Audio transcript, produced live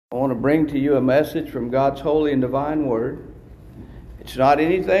I want to bring to you a message from God's holy and divine word. It's not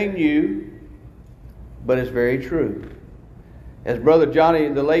anything new, but it's very true. As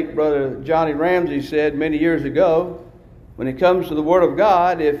the late Brother Johnny Ramsey said many years ago, when it comes to the Word of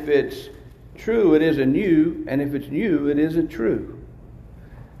God, if it's true, it isn't new, and if it's new, it isn't true.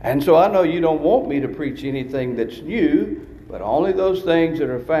 And so I know you don't want me to preach anything that's new, but only those things that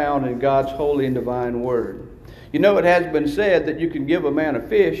are found in God's holy and divine Word. You know, it has been said that you can give a man a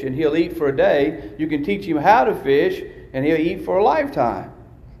fish and he'll eat for a day. You can teach him how to fish and he'll eat for a lifetime.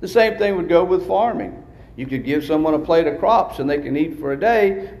 The same thing would go with farming. You could give someone a plate of crops and they can eat for a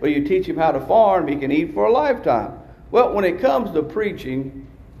day, but you teach him how to farm, he can eat for a lifetime. Well, when it comes to preaching,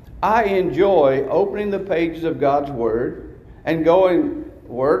 I enjoy opening the pages of God's Word and going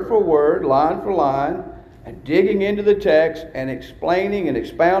word for word, line for line, and digging into the text and explaining and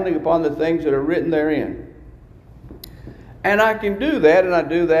expounding upon the things that are written therein. And I can do that, and I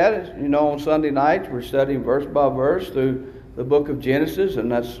do that. As you know, on Sunday nights, we're studying verse by verse through the book of Genesis,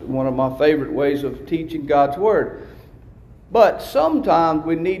 and that's one of my favorite ways of teaching God's Word. But sometimes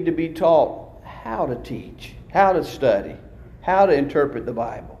we need to be taught how to teach, how to study, how to interpret the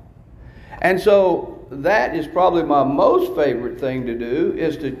Bible. And so that is probably my most favorite thing to do,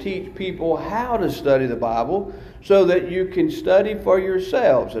 is to teach people how to study the Bible so that you can study for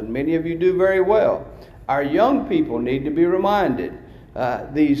yourselves, and many of you do very well. Our young people need to be reminded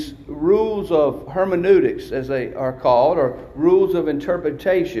these rules of hermeneutics, as they are called, or rules of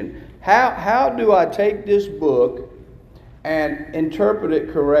interpretation. How do I take this book and interpret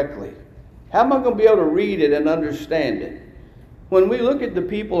it correctly? How am I going to be able to read it and understand it? When we look at the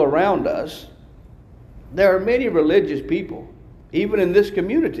people around us, there are many religious people, even in this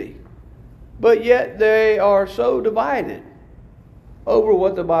community, but yet they are so divided over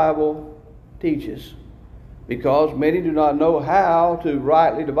what the Bible teaches, because many do not know how to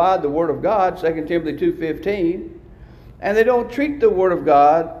rightly divide the Word of God, 2 Timothy 2:15, and they don't treat the Word of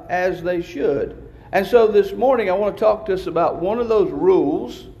God as they should. And so this morning I want to talk to us about one of those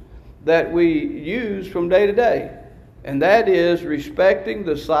rules that we use from day to day, and that is respecting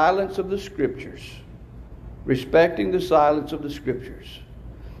the silence of the Scriptures. Respecting the silence of the Scriptures.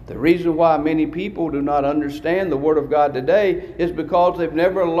 The reason why many people do not understand the Word of God today is because they've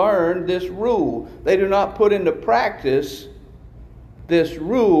never learned this rule. They do not put into practice this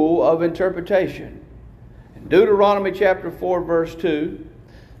rule of interpretation. In Deuteronomy chapter 4, verse 2,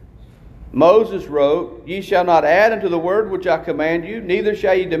 Moses wrote, "Ye shall not add unto the word which I command you, neither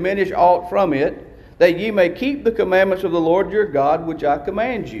shall ye diminish aught from it, that ye may keep the commandments of the Lord your God which I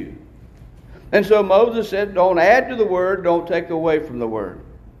command you." And so Moses said, don't add to the word, don't take away from the word.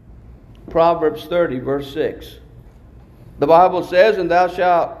 Proverbs 30, verse 6. The Bible says, "And thou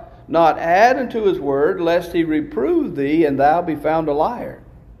shalt not add unto his word, lest he reprove thee, and thou be found a liar."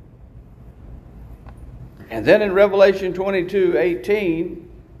 And then in Revelation 22, 18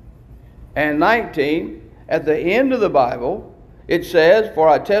 and 19, at the end of the Bible, it says, "For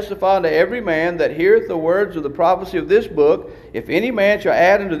I testify unto every man that heareth the words of the prophecy of this book, if any man shall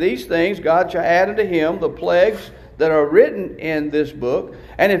add unto these things, God shall add unto him the plagues that are written in this book.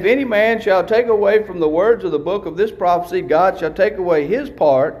 And if any man shall take away from the words of the book of this prophecy, God shall take away his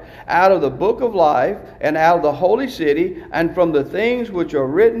part out of the book of life, and out of the holy city, and from the things which are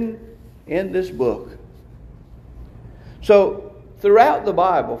written in this book." So, throughout the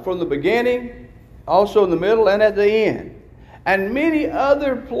Bible, from the beginning, also in the middle, and at the end, and many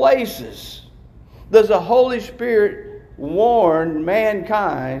other places, does the Holy Spirit warn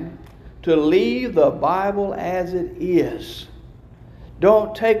mankind to leave the Bible as it is.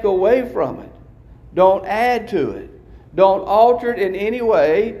 Don't take away from it. Don't add to it. Don't alter it in any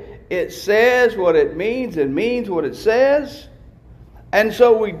way. It says what it means and means what it says. And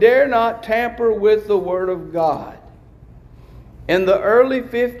so we dare not tamper with the Word of God. In the early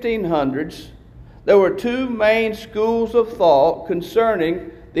 1500s, there were two main schools of thought concerning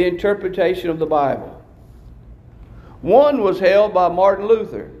the interpretation of the Bible. One was held by Martin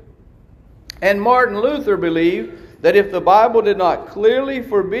Luther. And Martin Luther believed that if the Bible did not clearly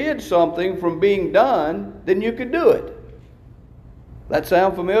forbid something from being done, then you could do it. That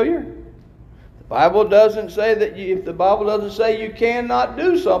sound familiar? The Bible doesn't say that if the Bible doesn't say you cannot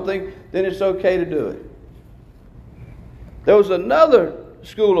do something, then it's okay to do it. There was another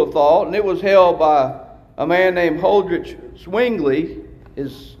school of thought, and it was held by a man named Huldrych Zwingli.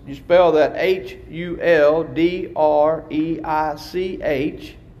 You spell that Huldreich.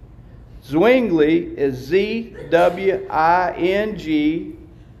 Zwingli is Zwingli.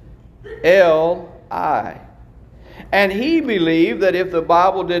 And he believed that if the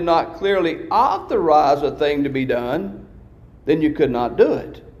Bible did not clearly authorize a thing to be done, then you could not do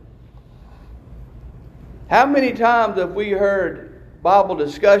it. How many times have we heard Bible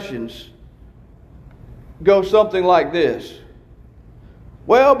discussions go something like this?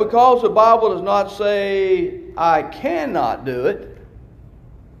 Well, because the Bible does not say I cannot do it,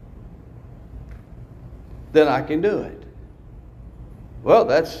 then I can do it. Well,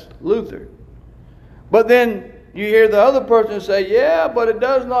 that's Luther. But then you hear the other person say, yeah, but it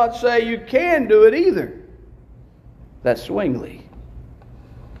does not say you can do it either. That's Zwingli.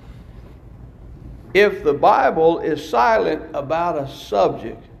 If the Bible is silent about a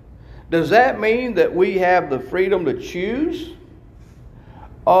subject, does that mean that we have the freedom to choose?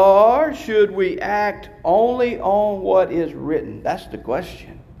 Or should we act only on what is written? That's the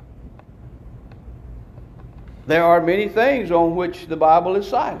question. There are many things on which the Bible is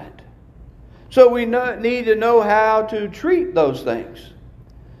silent. So we need to know how to treat those things.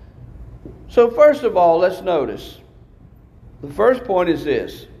 So first of all, let's notice. The first point is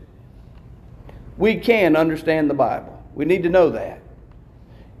this. We can understand the Bible. We need to know that.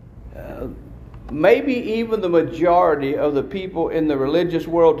 Maybe even the majority of the people in the religious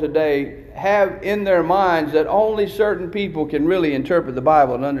world today have in their minds that only certain people can really interpret the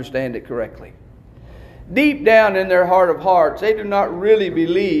Bible and understand it correctly. Deep down in their heart of hearts, they do not really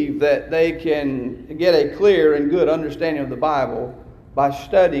believe that they can get a clear and good understanding of the Bible by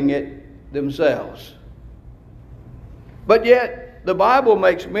studying it themselves. But yet, the Bible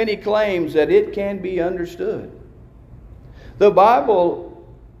makes many claims that it can be understood. The Bible,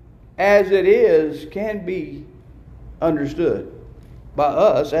 as it is, can be understood by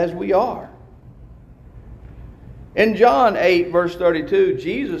us as we are. In John 8, verse 32,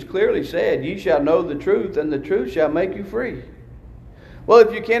 Jesus clearly said, "Ye shall know the truth, and the truth shall make you free." Well,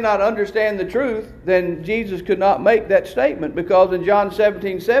 if you cannot understand the truth, then Jesus could not make that statement, because in John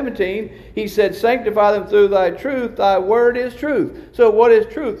 17:17, He said, "Sanctify them through Thy truth, Thy word is truth." So what is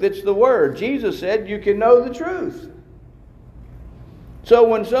truth? It's the word. Jesus said you can know the truth. So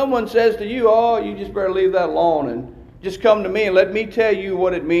when someone says to you, "Oh, you just better leave that alone and just come to me and let me tell you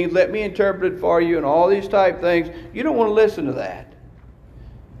what it means, let me interpret it for you," and all these type things, you don't want to listen to that.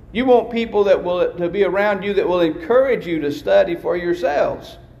 You want people to be around you that will encourage you to study for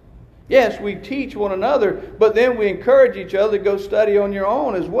yourselves. Yes, we teach one another, but then we encourage each other to go study on your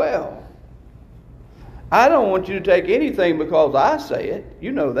own as well. I don't want you to take anything because I say it.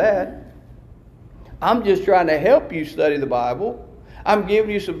 You know that. I'm just trying to help you study the Bible. I'm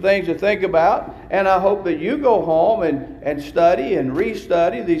giving you some things to think about, and I hope that you go home and study and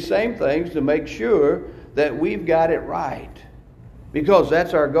restudy these same things to make sure that we've got it right. Because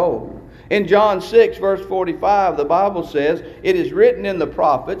that's our goal. In John 6, verse 45, the Bible says, "It is written in the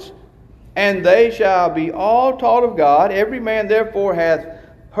prophets, and they shall be all taught of God. Every man therefore hath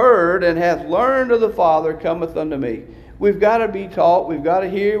heard and hath learned of the Father cometh unto me." We've got to be taught, we've got to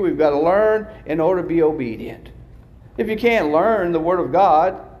hear, we've got to learn in order to be obedient. If you can't learn the Word of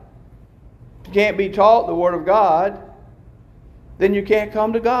God, if you can't be taught the Word of God, then you can't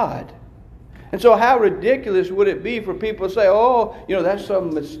come to God. And so how ridiculous would it be for people to say, "Oh, that's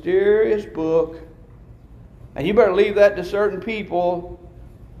some mysterious book, and you better leave that to certain people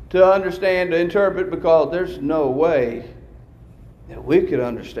to understand, to interpret, because there's no way that we could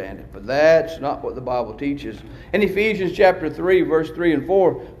understand it." But that's not what the Bible teaches. In Ephesians chapter 3, verse 3 and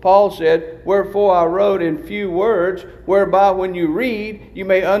 4, Paul said, "Wherefore I wrote in few words, whereby when you read, you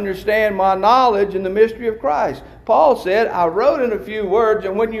may understand my knowledge in the mystery of Christ." Paul said, I wrote in a few words,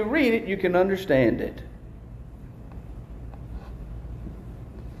 and when you read it, you can understand it.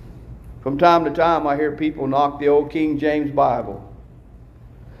 From time to time, I hear people knock the old King James Bible.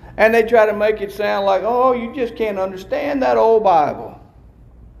 And they try to make it sound like, "Oh, you just can't understand that old Bible."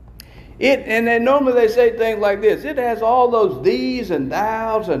 And then normally they say things like this: "It has all those these and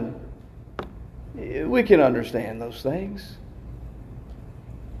thous," and we can understand those things.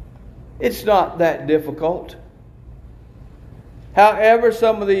 It's not that difficult. However,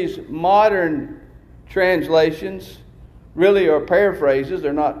 some of these modern translations really are paraphrases.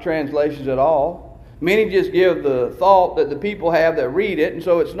 They're not translations at all. Many just give the thought that the people have that read it, and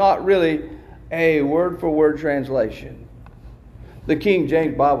so it's not really a word-for-word translation. The King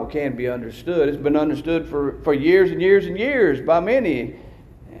James Bible can be understood. It's been understood for years and years and years by many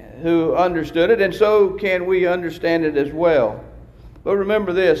who understood it, and so can we understand it as well. But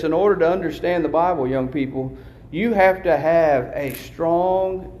remember this: in order to understand the Bible, young people, you have to have a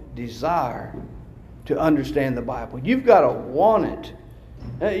strong desire to understand the Bible. You've got to want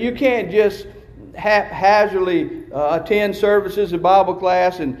it. You can't just haphazardly attend services in Bible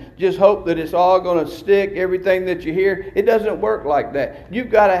class and just hope that it's all going to stick, everything that you hear. It doesn't work like that. You've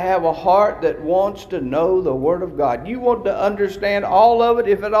got to have a heart that wants to know the Word of God. You want to understand all of it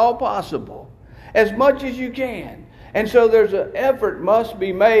if at all possible. as much as you can. And so there's an effort must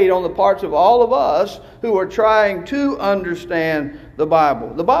be made on the parts of all of us who are trying to understand the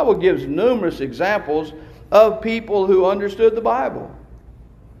Bible. The Bible gives numerous examples of people who understood the Bible.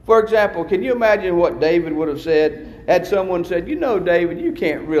 For example, can you imagine what David would have said had someone said, "You know, David, you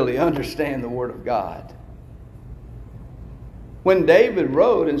can't really understand the Word of God." When David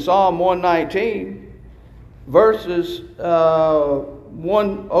wrote in Psalm 119, verses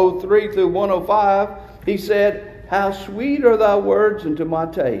 103 through 105, he said, "How sweet are thy words unto my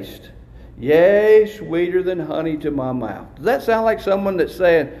taste, yea, sweeter than honey to my mouth." Does that sound like someone that's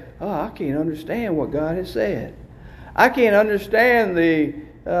saying, "Oh, I can't understand what God has said. I can't understand the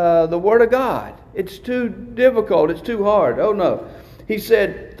Word of God. It's too difficult. It's too hard." Oh, no. He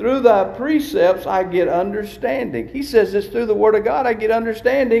said, "Through thy precepts I get understanding." He says this, through the Word of God I get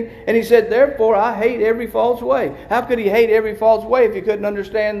understanding. And he said, "Therefore I hate every false way." How could he hate every false way if he couldn't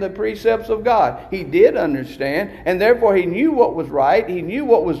understand the precepts of God? He did understand, and therefore he knew what was right. He knew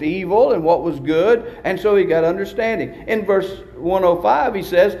what was evil and what was good, and so he got understanding. In verse 105 he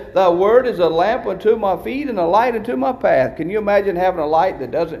says, "Thy word is a lamp unto my feet and a light unto my path." Can you imagine having a light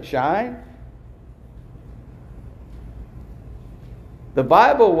that doesn't shine? The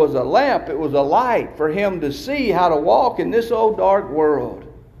Bible was a lamp. It was a light for him to see how to walk in this old dark world.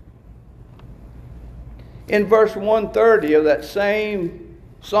 In verse 130 of that same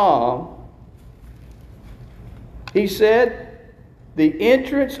psalm, he said, "The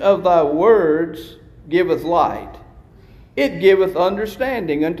entrance of thy words giveth light. It giveth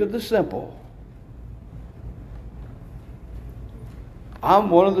understanding unto the simple." I'm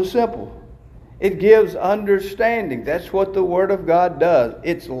one of the simple. It gives understanding. That's what the Word of God does.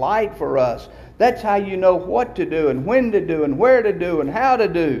 It's light for us. That's how you know what to do and when to do and where to do and how to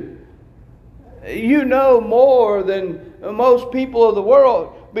do. You know more than most people of the world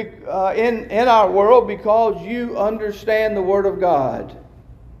in our world because you understand the Word of God.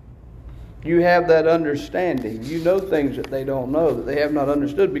 You have that understanding. You know things that they don't know, that they have not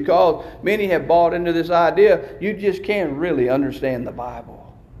understood, because many have bought into this idea you just can't really understand the Bible.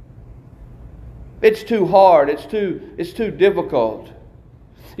 It's too hard. It's too difficult.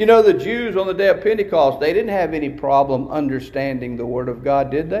 You know, the Jews on the day of Pentecost, they didn't have any problem understanding the Word of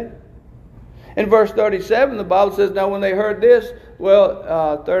God, did they? In verse 37, the Bible says, "Now when they heard this,"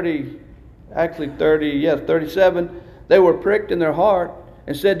 37, "they were pricked in their heart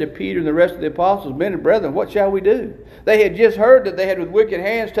and said to Peter and the rest of the apostles, 'Men and brethren, what shall we do?'" They had just heard that they had with wicked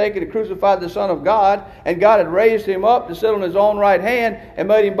hands taken and crucified the Son of God, and God had raised him up to sit on his own right hand and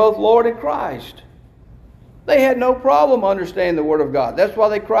made him both Lord and Christ. They had no problem understanding the Word of God. That's why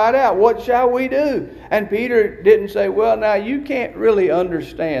they cried out, "What shall we do?" And Peter didn't say, "Well, now you can't really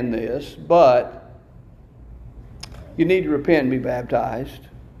understand this, but you need to repent and be baptized,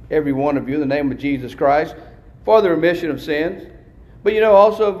 every one of you, in the name of Jesus Christ, for the remission of sins." But you know,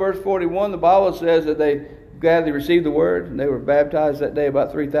 also verse 41, the Bible says that they gladly received the Word, and they were baptized that day,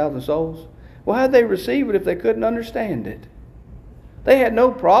 about 3,000 souls. Well, how did they receive it if they couldn't understand it? They had no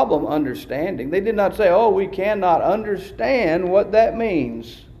problem understanding. They did not say, "Oh, we cannot understand what that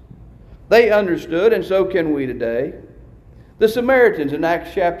means." They understood, and so can we today. The Samaritans in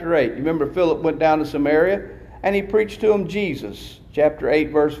Acts chapter 8. You remember Philip went down to Samaria and he preached to them Jesus. Chapter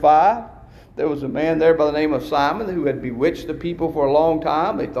 8, verse 5. There was a man there by the name of Simon who had bewitched the people for a long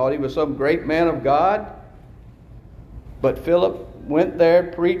time. They thought he was some great man of God. But Philip went there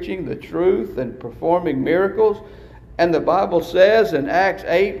preaching the truth and performing miracles. And the Bible says in Acts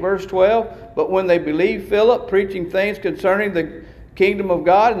 8, verse 12, "But when they believed Philip, preaching things concerning the kingdom of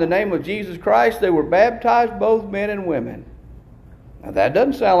God in the name of Jesus Christ, they were baptized, both men and women." Now that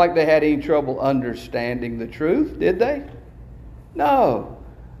doesn't sound like they had any trouble understanding the truth, did they? No.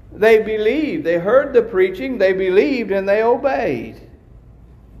 They believed. They heard the preaching, they believed, and they obeyed.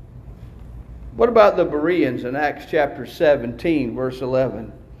 What about the Bereans in Acts chapter 17, verse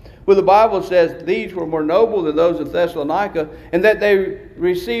 11? Well, the Bible says these were more noble than those of Thessalonica, and that they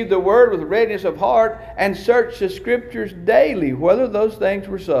received the word with readiness of heart and searched the Scriptures daily, whether those things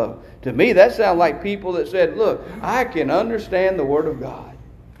were so. To me, that sounds like people that said, "Look, I can understand the Word of God.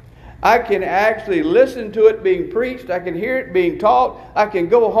 I can actually listen to it being preached. I can hear it being taught. I can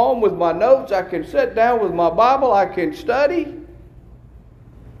go home with my notes. I can sit down with my Bible. I can study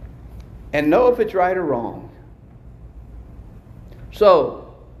and know if it's right or wrong." So,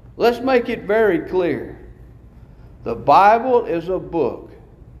 let's make it very clear. The Bible is a book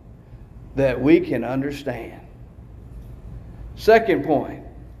that we can understand. Second point,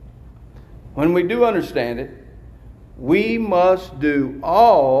 when we do understand it, we must do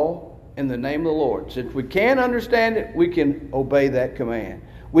all in the name of the Lord. Since we can't understand it, we can obey that command.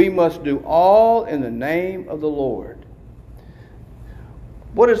 We must do all in the name of the Lord.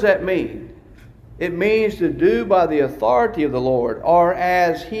 What does that mean? It means to do by the authority of the Lord, or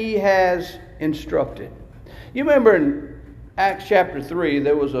as He has instructed. You remember in Acts chapter 3,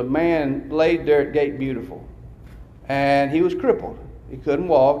 there was a man laid there at Gate Beautiful. And he was crippled. He couldn't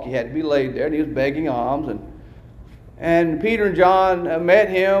walk. He had to be laid there, and he was begging alms. And Peter and John met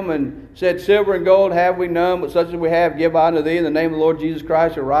him and said, "Silver and gold have we none, but such as we have give I unto thee. In the name of the Lord Jesus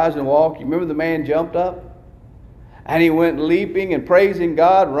Christ, arise and walk." You remember the man jumped up? And he went leaping and praising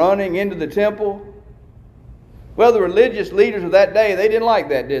God, running into the temple. Well, the religious leaders of that day, they didn't like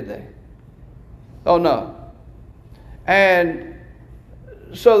that, did they? Oh, no. And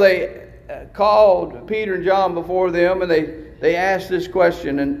so they called Peter and John before them, and they asked this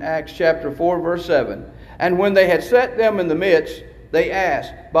question in Acts chapter 4, verse 7. And when they had set them in the midst, they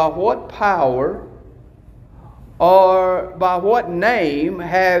asked, "By what power or by what name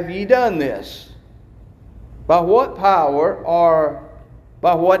have ye done this?" By what power or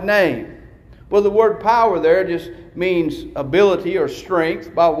by what name? Well, the word power there just means ability or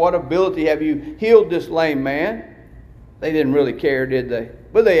strength. By what ability have you healed this lame man? They didn't really care, did they?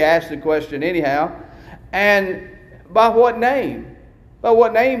 But they asked the question anyhow. And by what name? By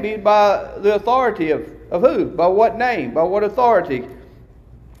what name? By the authority of who? By what name? By what authority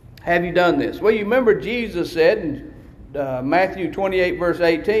have you done this? Well, you remember Jesus said in Matthew 28 verse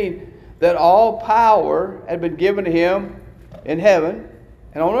 18 that all power had been given to Him in heaven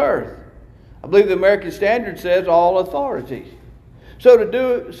and on earth. I believe the American Standard says all authority. So to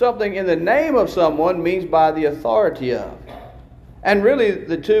do something in the name of someone means by the authority of. And really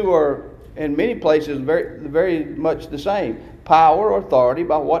the two are in many places very, very much the same. Power or authority.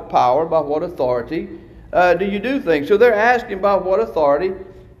 By what power, by what authority do you do things? So they're asking by what authority,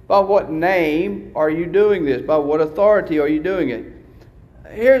 by what name are you doing this? By what authority are you doing it?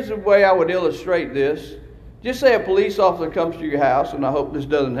 Here's the way I would illustrate this. Just say a police officer comes to your house, and I hope this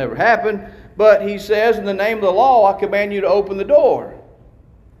doesn't ever happen, but he says, "In the name of the law, I command you to open the door."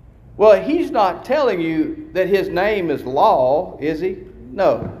 Well, he's not telling you that his name is law, is he?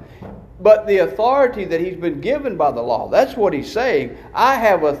 No. But the authority that he's been given by the law, that's what he's saying. I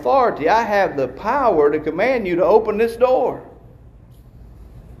have authority, I have the power to command you to open this door.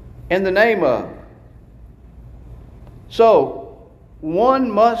 In the name of. So, one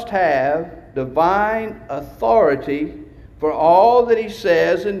must have divine authority for all that he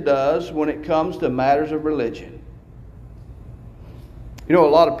says and does when it comes to matters of religion. You know, a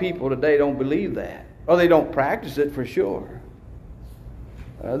lot of people today don't believe that, or they don't practice it for sure.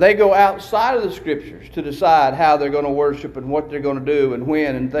 They go outside of the Scriptures to decide how they're going to worship and what they're going to do and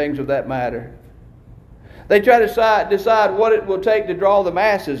when and things of that matter. They try to decide what it will take to draw the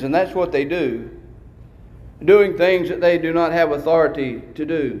masses, and that's what they do, doing things that they do not have authority to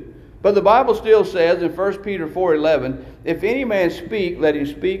do. But the Bible still says in 1 Peter 4:11, "If any man speak, let him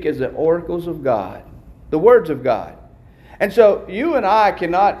speak as the oracles of God," the words of God. And so you and I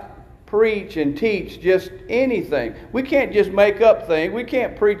cannot preach and teach just anything. We can't just make up things. We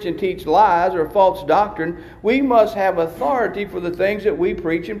can't preach and teach lies or false doctrine. We must have authority for the things that we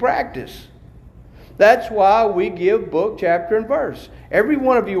preach and practice. That's why we give book, chapter, and verse. Every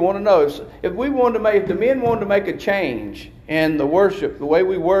one of you want to know if the men wanted to make a change in the worship, the way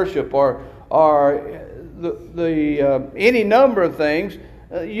we worship, or any number of things,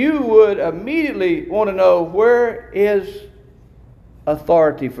 you would immediately want to know where is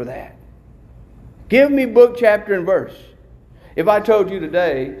authority for that. Give me book, chapter, and verse. If I told you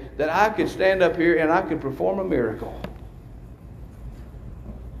today that I could stand up here and I could perform a miracle,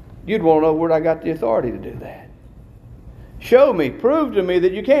 you'd want to know where I got the authority to do that. Show me, prove to me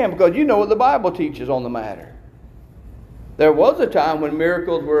that you can, because you know what the Bible teaches on the matter. There was a time when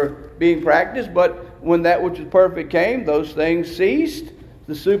miracles were being practiced, but when that which was perfect came, those things ceased,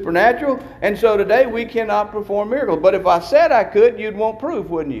 the supernatural. And so today we cannot perform miracles. But if I said I could, you'd want proof,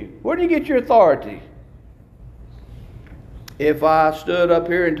 wouldn't you? Where do you get your authority? If I stood up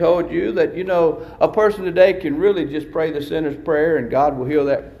here and told you that, a person today can really just pray the sinner's prayer and God will hear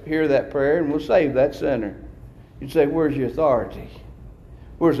that prayer and will save that sinner, you'd say, where's your authority?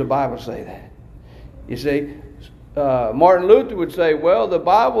 Where's the Bible say that? You see, Martin Luther would say, well, the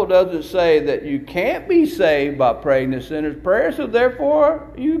Bible doesn't say that you can't be saved by praying the sinner's prayer, so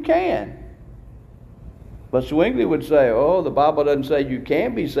therefore you can. But Zwingli would say, the Bible doesn't say you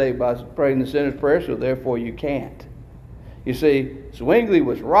can be saved by praying the sinner's prayer, so therefore you can't. You see, Zwingli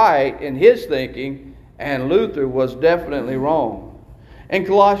was right in his thinking, and Luther was definitely wrong. In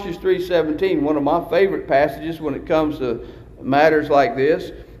Colossians 3:17, one of my favorite passages when it comes to matters like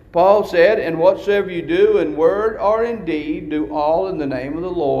this, Paul said, "And whatsoever you do in word or in deed, do all in the name of the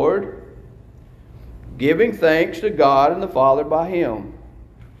Lord, giving thanks to God and the Father by Him."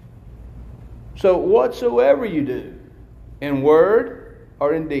 So whatsoever you do, in word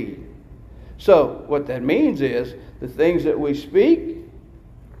or in deed. So what that means is, the things that we speak,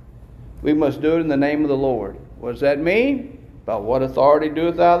 we must do it in the name of the Lord. What does that mean? By what authority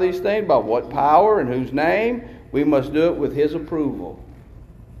doeth thou these things? By what power and whose name? We must do it with His approval.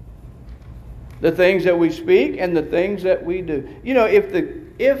 The things that we speak and the things that we do. You know, if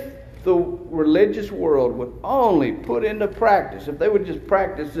the religious world would only put into practice, if they would just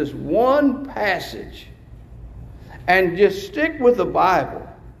practice this one passage and just stick with the Bible,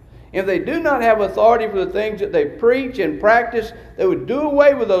 if they do not have authority for the things that they preach and practice, they would do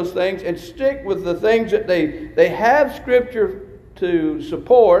away with those things and stick with the things that they have Scripture to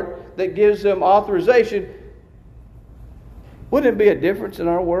support that gives them authorization. Wouldn't it be a difference in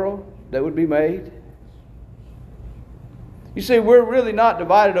our world that would be made? You see, we're really not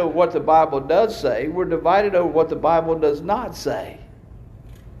divided over what the Bible does say. We're divided over what the Bible does not say.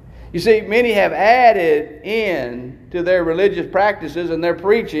 You see, many have added in to their religious practices and their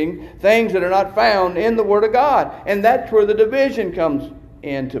preaching things that are not found in the Word of God. And that's where the division comes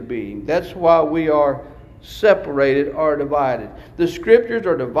into being. That's why we are separated or divided. The Scriptures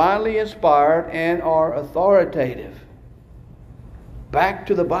are divinely inspired and are authoritative. Back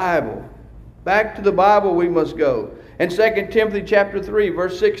to the Bible. Back to the Bible we must go. In 2 Timothy chapter 3,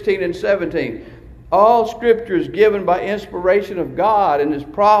 verse 16 and 17, all Scripture is given by inspiration of God and is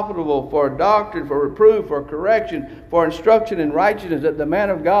profitable for doctrine, for reproof, for correction, for instruction in righteousness, that the man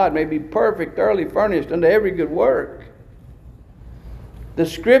of God may be perfect, thoroughly furnished unto every good work. The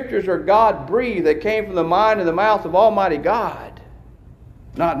Scriptures are God-breathed. They came from the mind and the mouth of Almighty God,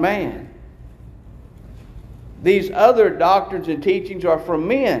 not man. These other doctrines and teachings are from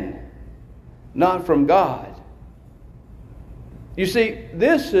men, not from God. You see,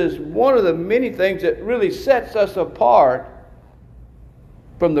 this is one of the many things that really sets us apart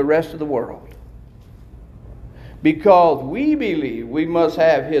from the rest of the world. Because we believe we must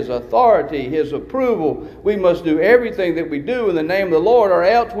have His authority, His approval. We must do everything that we do in the name of the Lord, or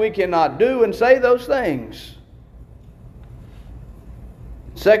else we cannot do and say those things.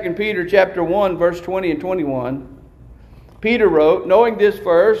 2 Peter chapter 1, verse 20 and 21, Peter wrote, knowing this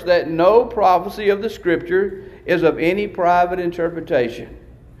first, that no prophecy of the Scripture is of any private interpretation.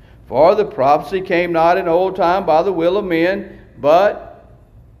 For the prophecy came not in old time by the will of men, but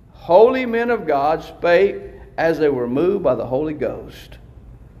holy men of God spake as they were moved by the Holy Ghost.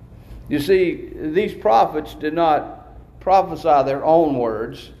 You see, these prophets did not prophesy their own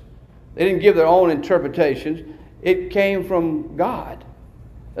words. They didn't give their own interpretations. It came from God.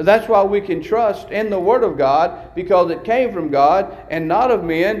 That's why we can trust in the Word of God, because it came from God and not of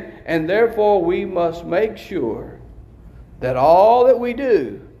men, and therefore we must make sure that all that we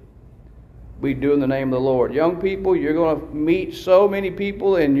do in the name of the Lord. Young people, you're going to meet so many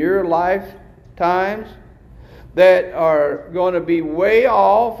people in your lifetimes that are going to be way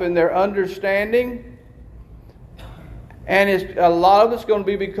off in their understanding, and a lot of it's going to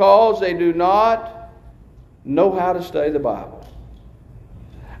be because they do not know how to study the Bible.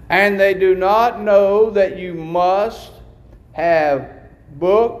 And they do not know that you must have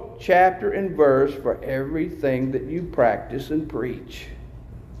book, chapter, and verse for everything that you practice and preach.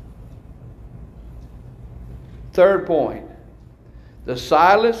 Third point, the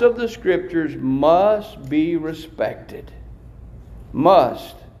silence of the Scriptures must be respected.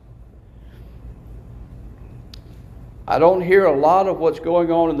 Must. I don't hear a lot of what's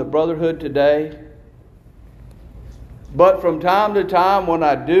going on in the brotherhood today. But from time to time, when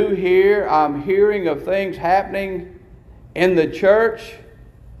I do hear, I'm hearing of things happening in the church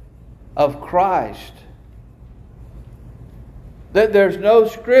of Christ. That there's no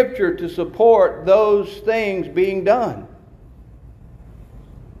Scripture to support those things being done.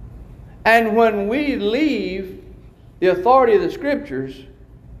 And when we leave the authority of the Scriptures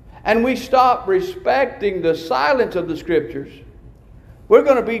and we stop respecting the silence of the Scriptures, we're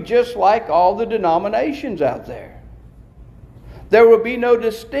going to be just like all the denominations out there. There will be no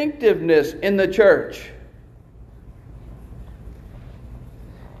distinctiveness in the church.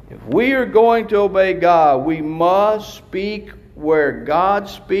 If we are going to obey God, we must speak where God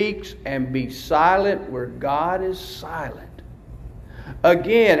speaks and be silent where God is silent.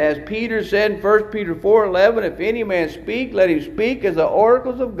 Again, as Peter said in 1 Peter 4:11, if any man speak, let him speak as the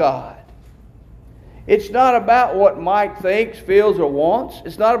oracles of God. It's not about what Mike thinks, feels, or wants.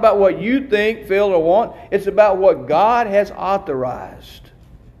 It's not about what you think, feel, or want. It's about what God has authorized.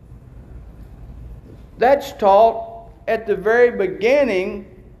 That's taught at the very beginning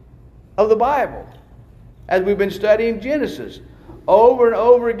of the Bible. As we've been studying Genesis, over and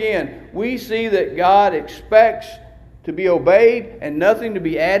over again, we see that God expects to be obeyed and nothing to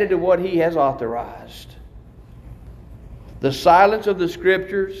be added to what He has authorized. The silence of the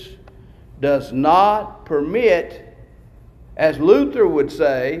Scriptures does not permit, as Luther would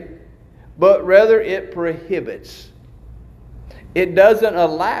say, but rather it prohibits. It doesn't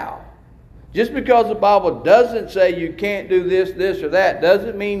allow. Just because the Bible doesn't say you can't do this, this, or that,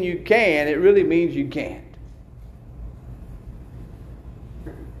 doesn't mean you can. It really means you can't.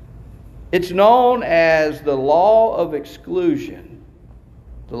 It's known as the law of exclusion.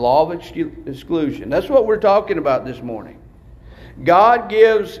 The law of exclusion. That's what we're talking about this morning. God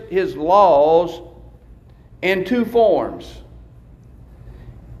gives His laws in two forms.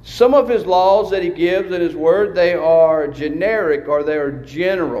 Some of His laws that He gives in His Word, they are generic or they are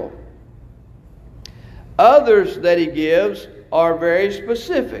general. Others that He gives are very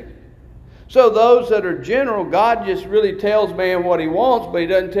specific. So those that are general, God just really tells man what He wants, but He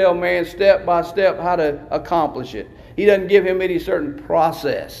doesn't tell man step by step how to accomplish it. He doesn't give him any certain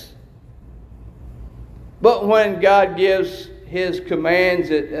process. But when God gives His commands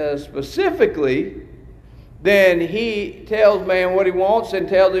specifically, then He tells man what He wants and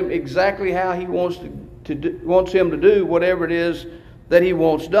tells him exactly how He wants him to do whatever it is that He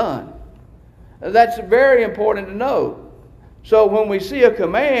wants done. That's very important to know. So when we see a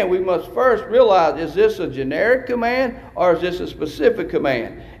command, we must first realize, is this a generic command or is this a specific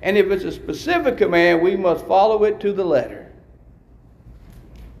command? And if it's a specific command, we must follow it to the letter.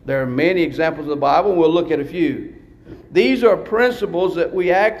 There are many examples in the Bible, and we'll look at a few. These are principles that we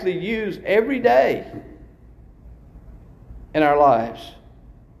actually use every day in our lives.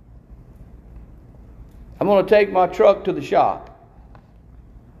 I'm going to take my truck to the shop.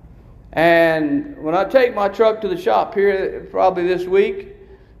 And when I take my truck to the shop here, probably this week,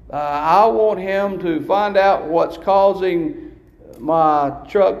 I want him to find out what's causing my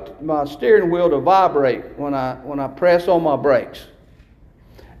steering wheel to vibrate when I press on my brakes.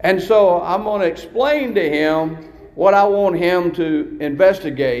 And so I'm going to explain to him what I want him to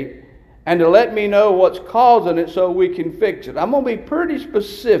investigate and to let me know what's causing it so we can fix it. I'm going to be pretty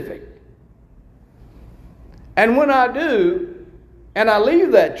specific. And when I do, and I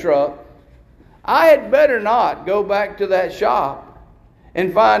leave that truck, I had better not go back to that shop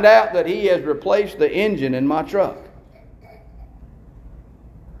and find out that he has replaced the engine in my truck.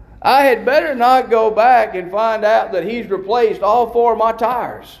 I had better not go back and find out that he's replaced all 4 of my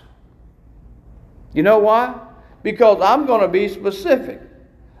tires. You know why? Because I'm going to be specific.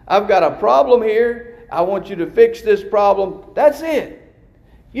 I've got a problem here. I want you to fix this problem. That's it.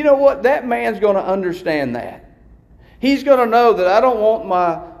 You know what? That man's going to understand that. He's going to know that I don't want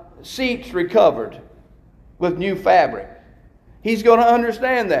my seats recovered with new fabric. He's going to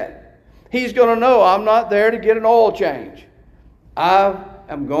understand that. He's going to know I'm not there to get an oil change. I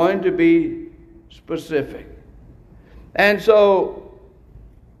am going to be specific. And so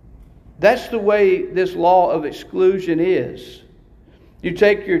that's the way this law of exclusion is. You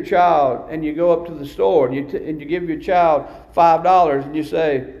take your child and you go up to the store and you give your child $5 and you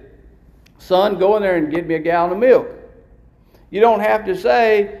say, son, go in there and get me a gallon of milk. You don't have to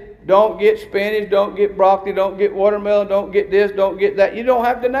say, don't get spinach, don't get broccoli, don't get watermelon, don't get this, don't get that. You don't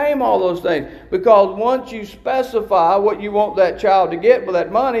have to name all those things. Because once you specify what you want that child to get with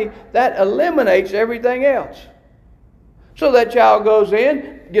that money, that eliminates everything else. So that child goes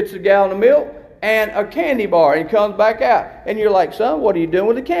in, gets a gallon of milk and a candy bar and comes back out. And you're like, son, what are you doing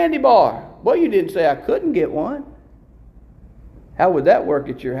with a candy bar? Well, you didn't say I couldn't get one. How would that work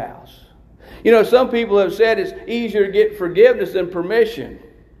at your house? You know, some people have said it's easier to get forgiveness than permission.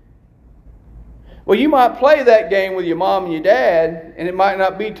 Well, you might play that game with your mom and your dad, and it might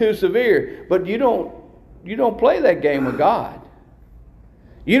not be too severe, but you don't play that game with God.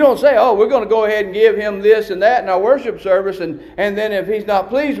 You don't say, oh, we're going to go ahead and give him this and that in our worship service, and then if he's not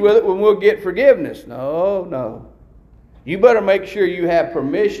pleased with it, we'll get forgiveness. No. You better make sure you have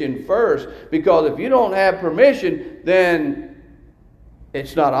permission first, because if you don't have permission, then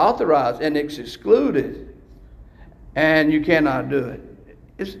it's not authorized and it's excluded, and you cannot do it.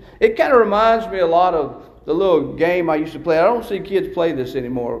 It kind of reminds me a lot of the little game I used to play. I don't see kids play this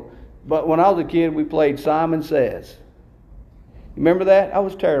anymore, but when I was a kid, we played Simon Says. Remember that? I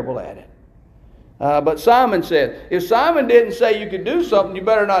was terrible at it. But Simon said, if Simon didn't say you could do something, you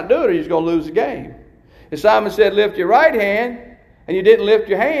better not do it or you're going to lose the game. If Simon said lift your right hand and you didn't lift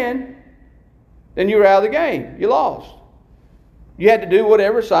your hand, then you were out of the game. You lost. You had to do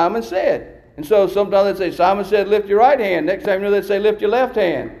whatever Simon said. And so sometimes they'd say, Simon said lift your right hand. Next time you know, they'd say lift your left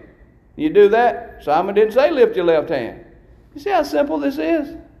hand. You do that. Simon didn't say lift your left hand. You see how simple this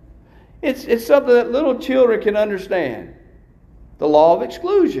is? It's something that little children can understand. The law of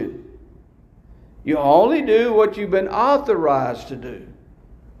exclusion. You only do what you've been authorized to do.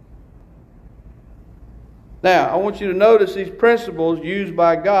 Now, I want you to notice these principles used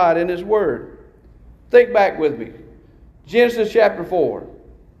by God in His Word. Think back with me. Genesis chapter 4.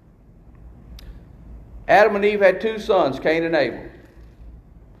 Adam and Eve had two sons, Cain and Abel. In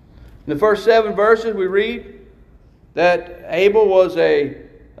the first 7 verses we read that Abel was a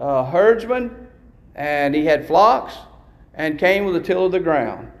herdsman and he had flocks, and Cain was a tiller of the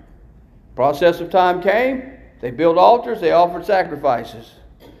ground. Process of time came, they built altars, they offered sacrifices.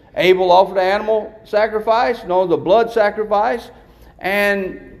 Abel offered an animal sacrifice, known as the blood sacrifice,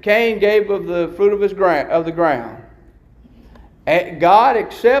 and Cain gave of the fruit of the ground. God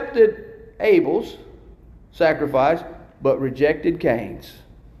accepted Abel's sacrifice, but rejected Cain's.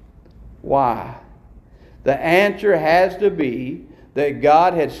 Why? The answer has to be that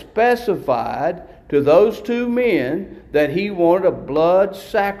God had specified to those two men that He wanted a blood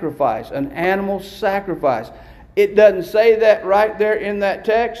sacrifice, an animal sacrifice. It doesn't say that right there in that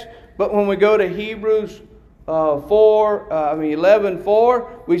text, but when we go to Hebrews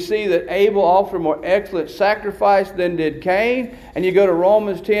 11:4, we see that Abel offered a more excellent sacrifice than did Cain. And you go to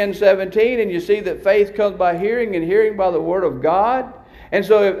Romans 10:17, and you see that faith comes by hearing, and hearing by the Word of God. And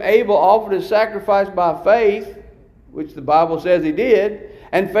so if Abel offered his sacrifice by faith, which the Bible says he did,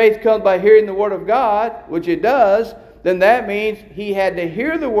 and faith comes by hearing the Word of God, which it does, then that means he had to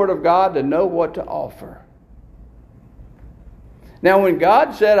hear the Word of God to know what to offer. Now, when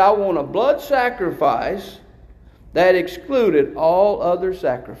God said, I want a blood sacrifice, that excluded all other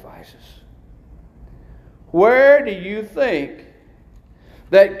sacrifices. Where do you think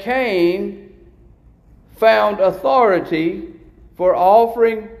that Cain found authority for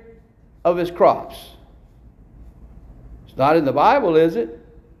offering of his crops? It's not in the Bible, is it?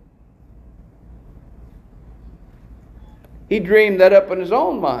 He dreamed that up in his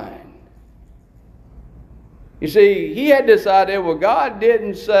own mind. You see, he had this idea, well, God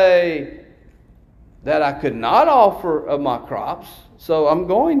didn't say that I could not offer of my crops, so I'm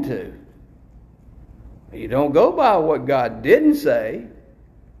going to. You don't go by what God didn't say.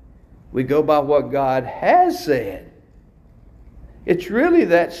 We go by what God has said. It's really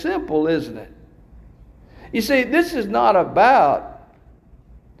that simple, isn't it? You see, this is not about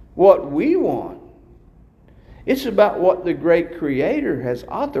what we want. It's about what the great Creator has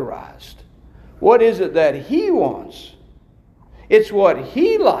authorized. What is it that He wants? It's what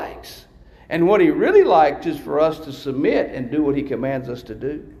He likes. And what He really likes is for us to submit and do what He commands us to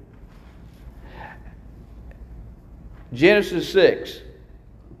do. Genesis 6.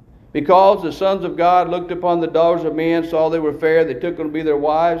 Because the sons of God looked upon the daughters of men, saw they were fair, they took them to be their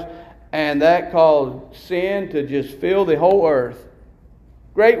wives, and that caused sin to just fill the whole earth.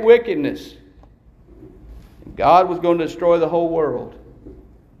 Great wickedness. God was going to destroy the whole world.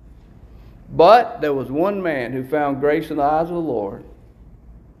 But there was one man who found grace in the eyes of the Lord.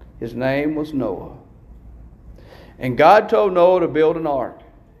 His name was Noah. And God told Noah to build an ark.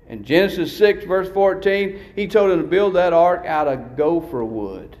 In Genesis 6 verse 14, He told him to build that ark out of gopher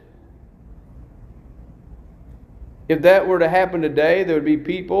wood. If that were to happen today, there would be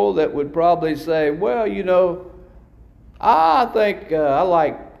people that would probably say, well, you know, I think I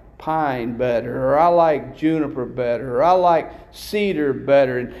like pine better, or I like juniper better, or I like cedar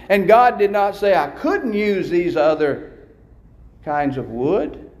better. And God did not say I couldn't use these other kinds of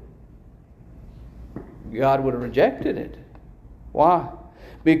wood. God would have rejected it. Why?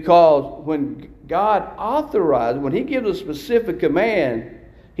 Because when God authorized, when He gives a specific command,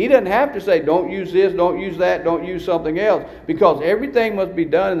 He doesn't have to say, don't use this, don't use that, don't use something else, because everything must be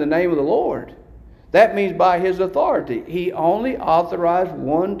done in the name of the Lord. That means by His authority. He only authorized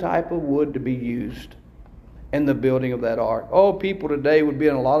one type of wood to be used in the building of that ark. Oh, people today would be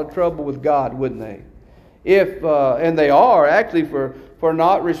in a lot of trouble with God, wouldn't they? And they are actually for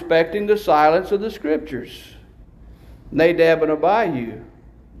not respecting the silence of the Scriptures. Nadab and Abihu,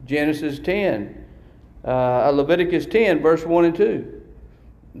 Genesis 10, Leviticus 10, verse 1 and 2.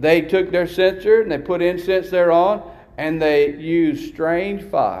 They took their censer and they put incense thereon, and they used strange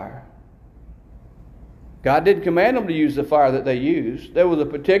fire. God didn't command them to use the fire that they used. There was a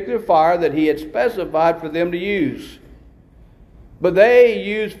particular fire that He had specified for them to use. But they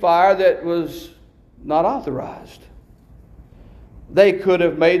used fire that was not authorized. They could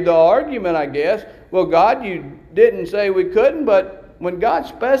have made the argument, I guess, well, God, you didn't say we couldn't, but when God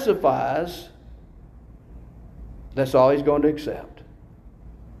specifies, that's all He's going to accept.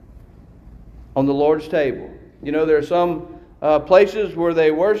 On the Lord's table. You know, there are some places where they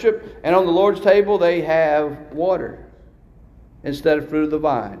worship, and on the Lord's table they have water instead of fruit of the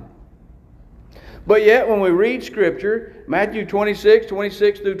vine. But yet when we read Scripture, Matthew 26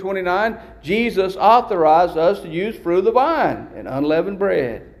 through 29, Jesus authorized us to use fruit of the vine and unleavened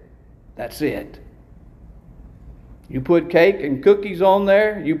bread. That's it. You put cake and cookies on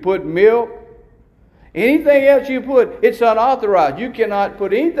there, you put milk, anything else you put, it's unauthorized. You cannot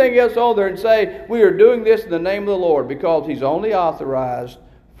put anything else on there and say, we are doing this in the name of the Lord, because He's only authorized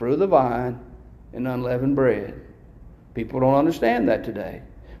fruit of the vine and unleavened bread. People don't understand that today,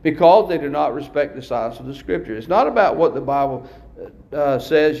 because they do not respect the silence of the Scripture. It's not about what the Bible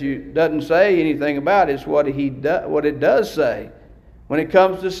says, doesn't say anything about. It's what it does say. When it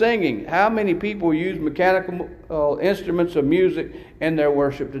comes to singing, how many people use mechanical instruments of music in their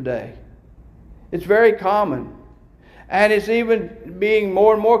worship today? It's very common. And it's even being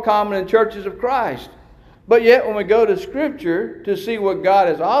more and more common in churches of Christ. But yet when we go to Scripture to see what God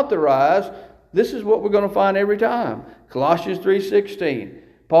has authorized, this is what we're going to find every time. Colossians 3:16.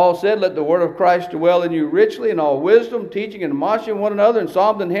 Paul said, let the word of Christ dwell in you richly in all wisdom, teaching and admonishing one another in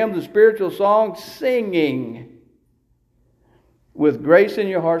psalms and hymns and spiritual songs, singing with grace in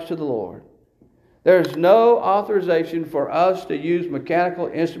your hearts to the Lord. There's no authorization for us to use mechanical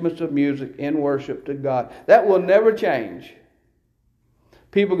instruments of music in worship to God. That will never change.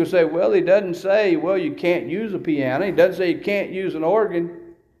 People can say, well, he doesn't say, well, you can't use a piano. He doesn't say you can't use an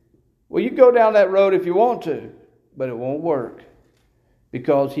organ. Well, you go down that road if you want to, but it won't work,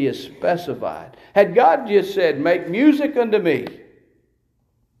 because He has specified. Had God just said, make music unto me,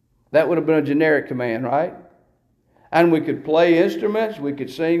 that would have been a generic command, right? And we could play instruments, we could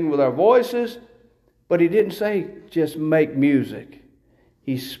sing with our voices, but He didn't say just make music.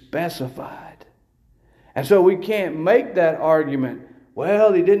 He specified. And so we can't make that argument.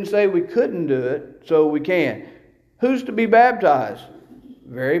 Well, He didn't say we couldn't do it, so we can. Who's to be baptized?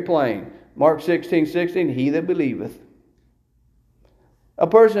 Very plain. Mark 16:16, he that believeth. A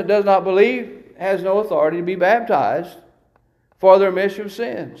person that does not believe has no authority to be baptized for the remission of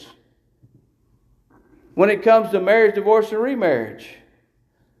sins. When it comes to marriage, divorce, and remarriage,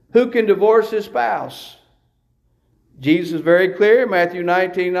 who can divorce his spouse? Jesus is very clear, Matthew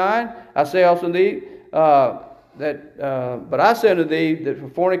 19:9. I say also to thee but I say unto thee that for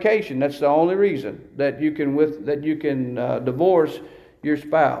fornication, that's the only reason that you can divorce your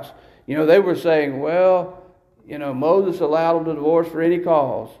spouse. You know, they were saying, well, you know, Moses allowed them to divorce for any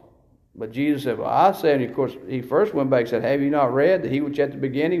cause. But Jesus said, well, I say, and of course, He first went back and said, have you not read that He which at the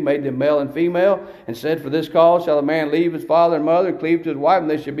beginning made them male and female, and said, for this cause shall a man leave his father and mother, and cleave to his wife, and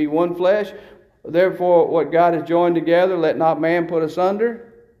they shall be one flesh. Therefore, what God has joined together, let not man put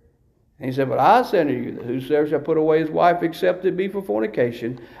asunder. And He said, but I say unto you, that whosoever shall put away his wife, except it be for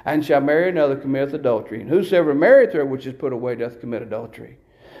fornication, and shall marry another, committeth adultery. And whosoever marrieth her which is put away doth commit adultery.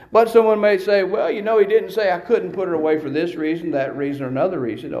 But someone may say, well, you know, He didn't say I couldn't put her away for this reason, that reason, or another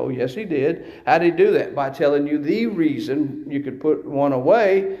reason. Oh, yes, He did. How did He do that? By telling you the reason you could put one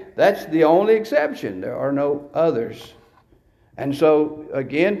away. That's the only exception. There are no others. And so,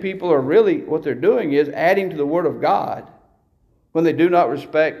 again, people are really, what they're doing is adding to the Word of God when they do not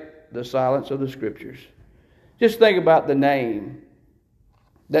respect the silence of the Scriptures. Just think about the name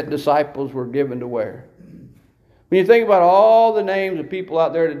that disciples were given to wear. When you think about all the names of people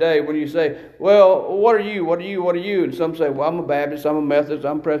out there today, when you say, well, what are you? What are you? What are you? And some say, well, I'm a Baptist, I'm a Methodist,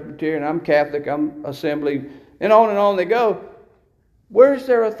 I'm Presbyterian, I'm Catholic, I'm Assembly, and on they go. Where's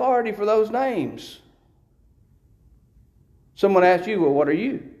their authority for those names? Someone asks you, well, what are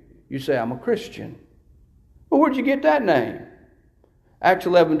you? You say, I'm a Christian. Well, where'd you get that name? Acts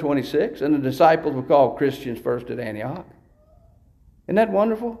 11:26, and the disciples were called Christians first at Antioch. Isn't that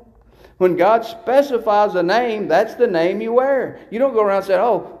wonderful? When God specifies a name, that's the name you wear. You don't go around and say,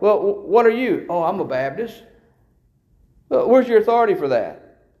 oh, well, what are you? Oh, I'm a Baptist. Well, where's your authority for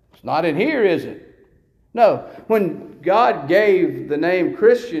that? It's not in here, is it? No. When God gave the name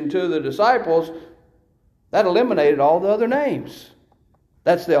Christian to the disciples, that eliminated all the other names.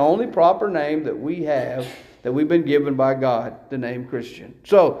 That's the only proper name that we have, that we've been given by God, the name Christian.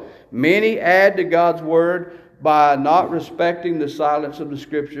 So, many add to God's Word by not respecting the silence of the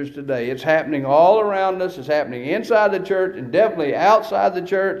Scriptures today. It's happening all around us. It's happening inside the church and definitely outside the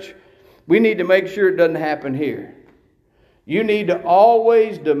church. We need to make sure it doesn't happen here. You need to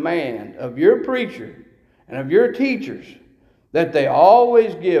always demand of your preacher and of your teachers that they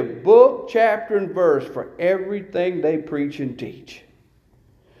always give book, chapter, and verse for everything they preach and teach.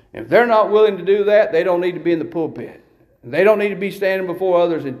 If they're not willing to do that, they don't need to be in the pulpit. They don't need to be standing before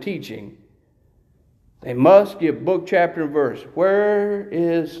others and teaching. They must give book, chapter, and verse. Where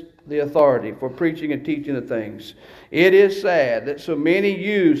is the authority for preaching and teaching the things? It is sad that so many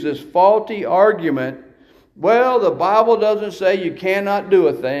use this faulty argument. Well, the Bible doesn't say you cannot do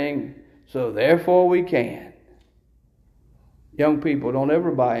a thing, so therefore we can. Young people, don't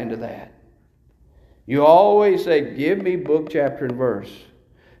ever buy into that. You always say, give me book, chapter, and verse.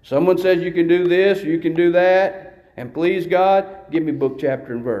 Someone says you can do this, you can do that, and please God, give me book,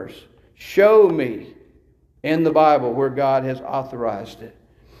 chapter, and verse. Show me in the Bible where God has authorized it.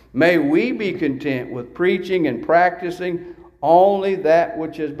 May we be content with preaching and practicing only that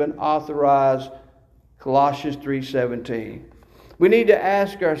which has been authorized. Colossians 3:17. We need to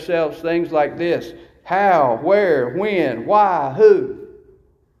ask ourselves things like this: how, where, when, why, who.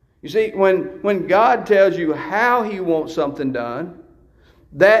 You see, when God tells you how He wants something done,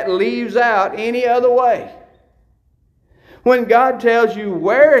 that leaves out any other way. When God tells you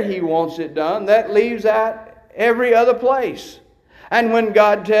where He wants it done, that leaves out every other place. And when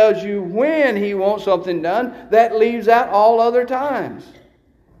God tells you when He wants something done, that leaves out all other times.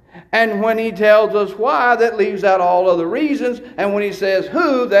 And when He tells us why, that leaves out all other reasons. And when He says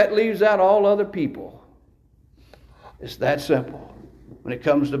who, that leaves out all other people. It's that simple. When it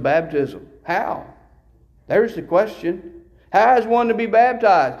comes to baptism, how? There's the question. How is one to be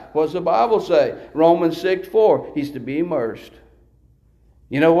baptized? What does the Bible say? Romans 6:4. He's to be immersed.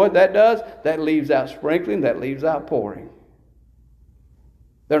 You know what that does? That leaves out sprinkling. That leaves out pouring.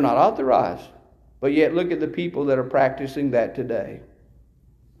 They're not authorized. But yet look at the people that are practicing that today.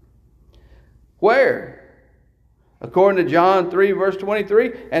 Where? According to John 3 verse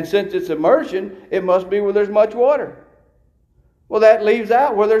 23, and since it's immersion, it must be where there's much water. Well, that leaves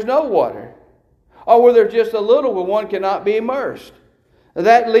out where there's no water. Or where there's just a little where one cannot be immersed.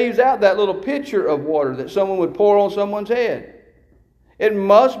 That leaves out that little pitcher of water that someone would pour on someone's head. It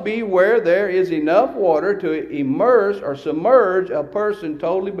must be where there is enough water to immerse or submerge a person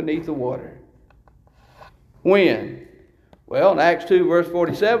totally beneath the water. When? Well, in Acts 2 verse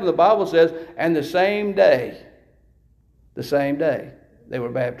 47, the Bible says, and the same day, they were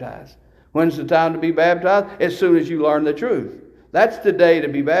baptized. When's the time to be baptized? As soon as you learn the truth. That's the day to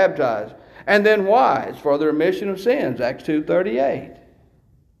be baptized. And then why? It's for the remission of sins, Acts 2:38.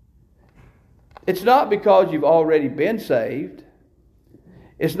 It's not because you've already been saved.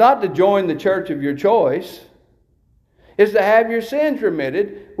 It's not to join the church of your choice. It's to have your sins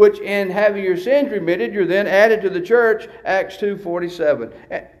remitted, which in having your sins remitted, you're then added to the church, Acts 2:47.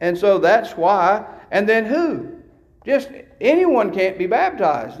 And so that's why. And then who? Just anyone can't be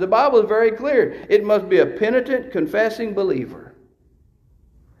baptized. The Bible is very clear. It must be a penitent, confessing believer.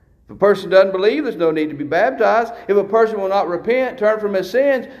 If a person doesn't believe, there's no need to be baptized. If a person will not repent, turn from his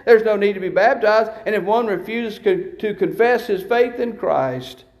sins, there's no need to be baptized. And if one refuses to confess his faith in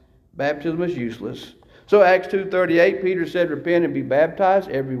Christ, baptism is useless. So Acts 2:38, Peter said, repent and be baptized,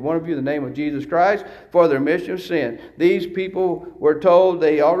 every one of you, in the name of Jesus Christ, for the remission of sin. These people were told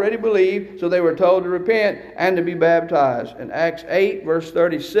they already believed, so they were told to repent and to be baptized. In Acts 8, verse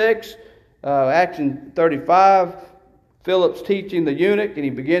 36, Acts 35, Philip's teaching the eunuch, and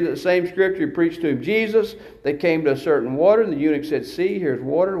he begins at the same scripture. He preached to him Jesus. They came to a certain water, and the eunuch said, see, here's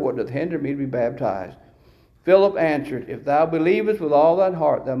water. What doth hinder me to be baptized? Philip answered, if thou believest with all thine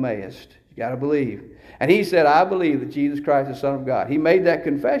heart, thou mayest. You got to believe. And he said, I believe that Jesus Christ is the Son of God. He made that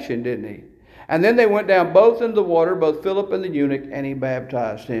confession, didn't he? And then they went down both into the water, both Philip and the eunuch, and he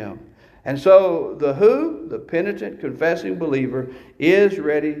baptized him. And so the who, the penitent, confessing believer, is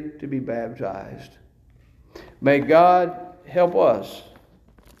ready to be baptized. May God help us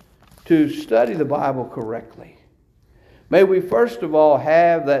to study the Bible correctly. May we first of all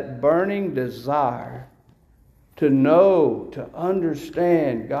have that burning desire to know, to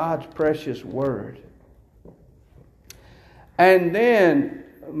understand God's precious Word. And then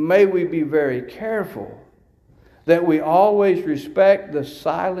may we be very careful that we always respect the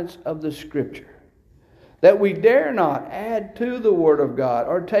silence of the Scripture. That we dare not add to the Word of God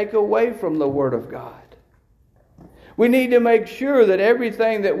or take away from the Word of God. We need to make sure that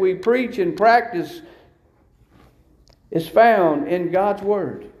everything that we preach and practice is found in God's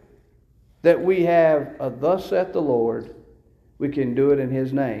Word. That we have a thus saith the Lord, we can do it in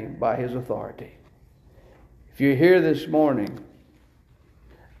His name, by His authority. If you're here this morning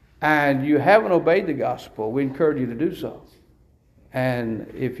and you haven't obeyed the gospel, we encourage you to do so.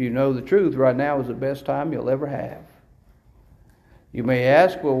 And if you know the truth, right now is the best time you'll ever have. You may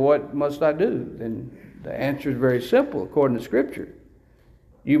ask, well, what must I do? Then the answer is very simple according to Scripture.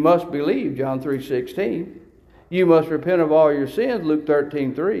 You must believe, John 3:16. You must repent of all your sins, Luke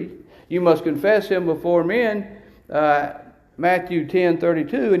 13:3. You must confess Him before men, Matthew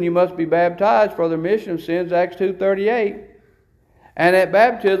 10:32. And you must be baptized for the remission of sins, Acts 2:38. And at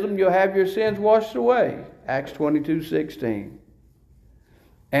baptism, you'll have your sins washed away, Acts 22:16.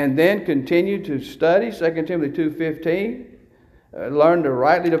 And then continue to study 2 Timothy 2:15. learn to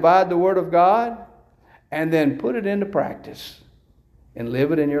rightly divide the Word of God, and then put it into practice and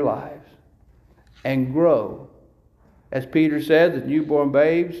live it in your lives and grow. As Peter said, the newborn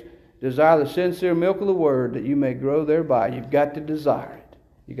babes desire the sincere milk of the Word that you may grow thereby. You've got to desire it.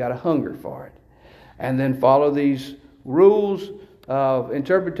 You've got to hunger for it. And then follow these rules of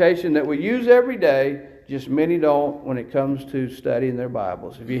interpretation that we use every day, just many don't when it comes to studying their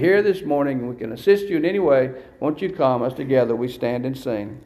Bibles. If you're here this morning and we can assist you in any way, won't you come as together we stand and sing.